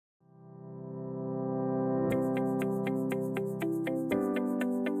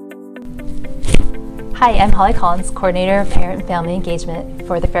Hi, I'm Holly Collins, Coordinator of Parent and Family Engagement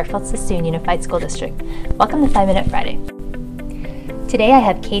for the Fairfield-Suisun Unified School District. Welcome to 5 Minute Friday. Today I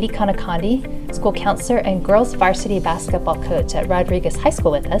have Katie Kanakandi, school counselor and girls varsity basketball coach at Rodriguez High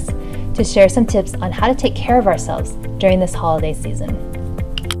School with us to share some tips on how to take care of ourselves during this holiday season.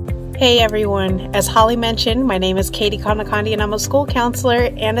 Hey everyone, as Holly mentioned, my name is Katie Kanakandi and I'm a school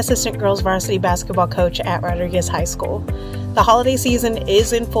counselor and assistant girls varsity basketball coach at Rodriguez High School. The holiday season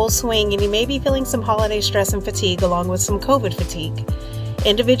is in full swing and you may be feeling some holiday stress and fatigue along with some COVID fatigue.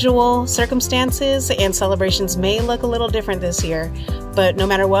 Individual circumstances and celebrations may look a little different this year, but no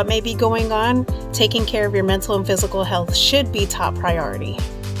matter what may be going on, taking care of your mental and physical health should be top priority.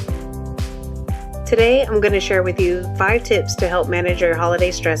 Today, I'm going to share with you 5 tips to help manage your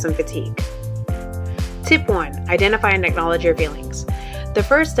holiday stress and fatigue. Tip 1. Identify and acknowledge your feelings. The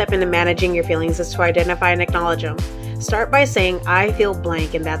first step into managing your feelings is to identify and acknowledge them. Start by saying, I feel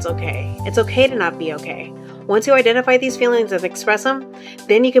blank, and that's okay. It's okay to not be okay. Once you identify these feelings and express them,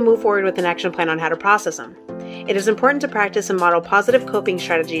 then you can move forward with an action plan on how to process them. It is important to practice and model positive coping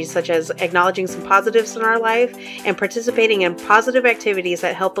strategies such as acknowledging some positives in our life and participating in positive activities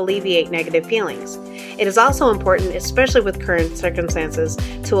that help alleviate negative feelings. It is also important, especially with current circumstances,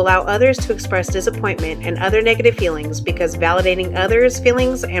 to allow others to express disappointment and other negative feelings because validating others'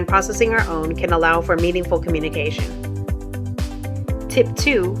 feelings and processing our own can allow for meaningful communication. Tip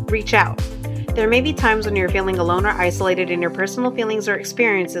 2. Reach out. There may be times when you're feeling alone or isolated in your personal feelings or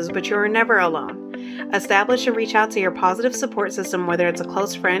experiences, but you are never alone. Establish and reach out to your positive support system, whether it's a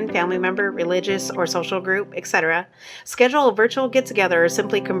close friend, family member, religious or social group, etc. Schedule a virtual get-together or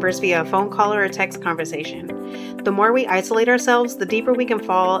simply converse via a phone call or a text conversation. The more we isolate ourselves, the deeper we can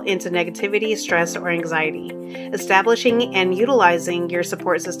fall into negativity, stress, or anxiety. Establishing and utilizing your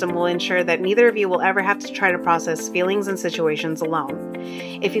support system will ensure that neither of you will ever have to try to process feelings and situations alone.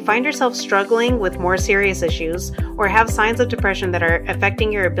 If you find yourself struggling with more serious issues or have signs of depression that are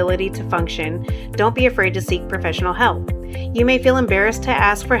affecting your ability to function, don't be afraid to seek professional help. You may feel embarrassed to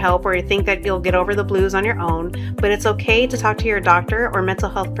ask for help or think that you'll get over the blues on your own, but it's okay to talk to your doctor or mental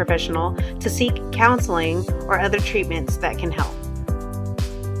health professional to seek counseling or other treatments that can help.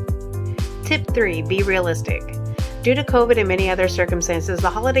 Tip 3. Be realistic. Due to COVID and many other circumstances, the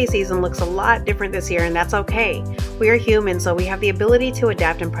holiday season looks a lot different this year, and that's okay. We are human, so we have the ability to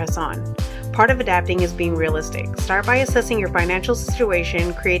adapt and press on. Part of adapting is being realistic. Start by assessing your financial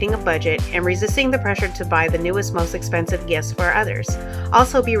situation, creating a budget, and resisting the pressure to buy the newest, most expensive gifts for others.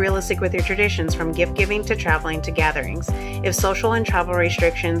 Also, be realistic with your traditions, from gift giving to traveling to gatherings. If social and travel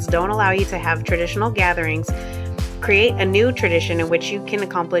restrictions don't allow you to have traditional gatherings, create a new tradition in which you can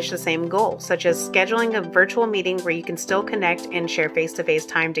accomplish the same goal, such as scheduling a virtual meeting where you can still connect and share face-to-face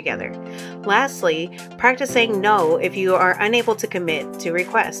time together. Lastly, practice saying no if you are unable to commit to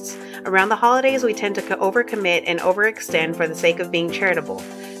requests. Around the holidays, we tend to overcommit and overextend for the sake of being charitable.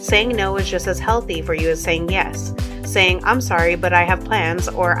 Saying no is just as healthy for you as saying yes. Saying, I'm sorry, but I have plans,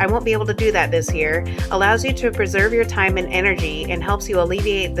 or I won't be able to do that this year, allows you to preserve your time and energy and helps you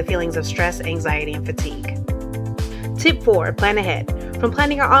alleviate the feelings of stress, anxiety, and fatigue. Tip 4. Plan ahead. From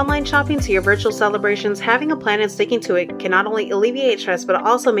planning your online shopping to your virtual celebrations, having a plan and sticking to it can not only alleviate stress but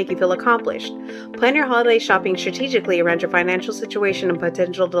also make you feel accomplished. Plan your holiday shopping strategically around your financial situation and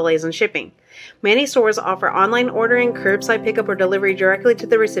potential delays in shipping. Many stores offer online ordering, curbside pickup, or delivery directly to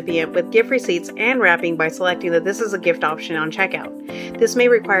the recipient with gift receipts and wrapping by selecting that this is a gift option on checkout. This may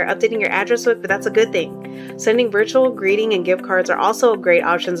require updating your address book, but that's a good thing. Sending virtual greeting and gift cards are also great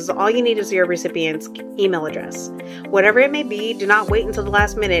options, as all you need is your recipient's email address. Whatever it may be, do not wait until the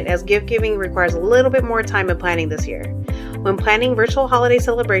last minute, as gift giving requires a little bit more time and planning this year. When planning virtual holiday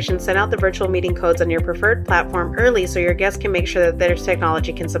celebrations, send out the virtual meeting codes on your preferred platform early so your guests can make sure that their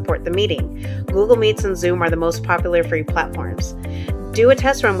technology can support the meeting. Google Meets and Zoom are the most popular free platforms. Do a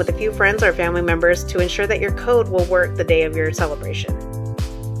test run with a few friends or family members to ensure that your code will work the day of your celebration.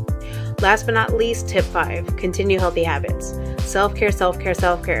 Last but not least, tip 5, continue healthy habits. Self-care, self-care,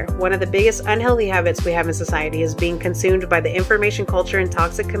 self-care. One of the biggest unhealthy habits we have in society is being consumed by the information culture and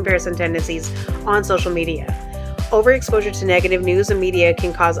toxic comparison tendencies on social media. Overexposure to negative news and media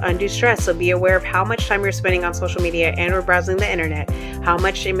can cause undue stress, so be aware of how much time you're spending on social media and or browsing the internet, how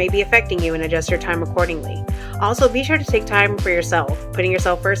much it may be affecting you, and adjust your time accordingly. Also, be sure to take time for yourself, putting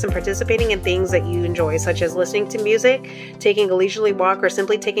yourself first and participating in things that you enjoy, such as listening to music, taking a leisurely walk, or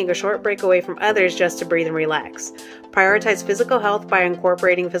simply taking a short break away from others just to breathe and relax. Prioritize physical health by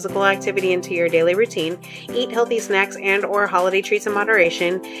incorporating physical activity into your daily routine, eat healthy snacks and or holiday treats in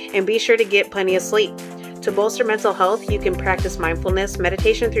moderation, and be sure to get plenty of sleep. To bolster mental health, you can practice mindfulness,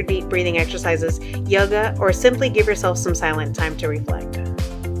 meditation through deep breathing exercises, yoga, or simply give yourself some silent time to reflect.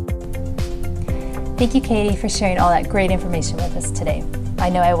 Thank you, Katie, for sharing all that great information with us today. I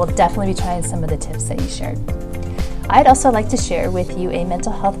know I will definitely be trying some of the tips that you shared. I'd also like to share with you a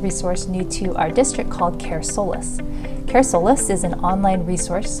mental health resource new to our district called Care Solace. Care Solace is an online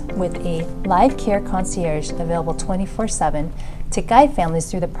resource with a live care concierge available 24/7 to guide families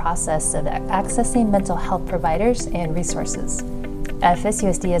through the process of accessing mental health providers and resources.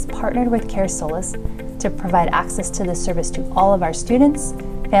 FSUSD has partnered with Care Solace to provide access to this service to all of our students,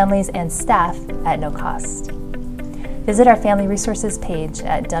 families, and staff at no cost. Visit our family resources page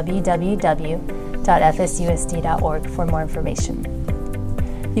at www.fsusd.org for more information.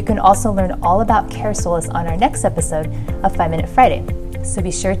 You can also learn all about Care Solace on our next episode of 5 Minute Friday, so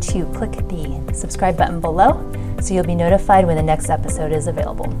be sure to click the subscribe button below so you'll be notified when the next episode is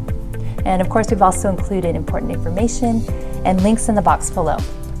available. And of course, we've also included important information and links in the box below.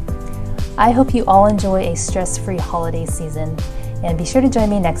 I hope you all enjoy a stress-free holiday season, and be sure to join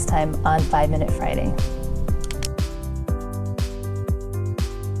me next time on 5 Minute Friday.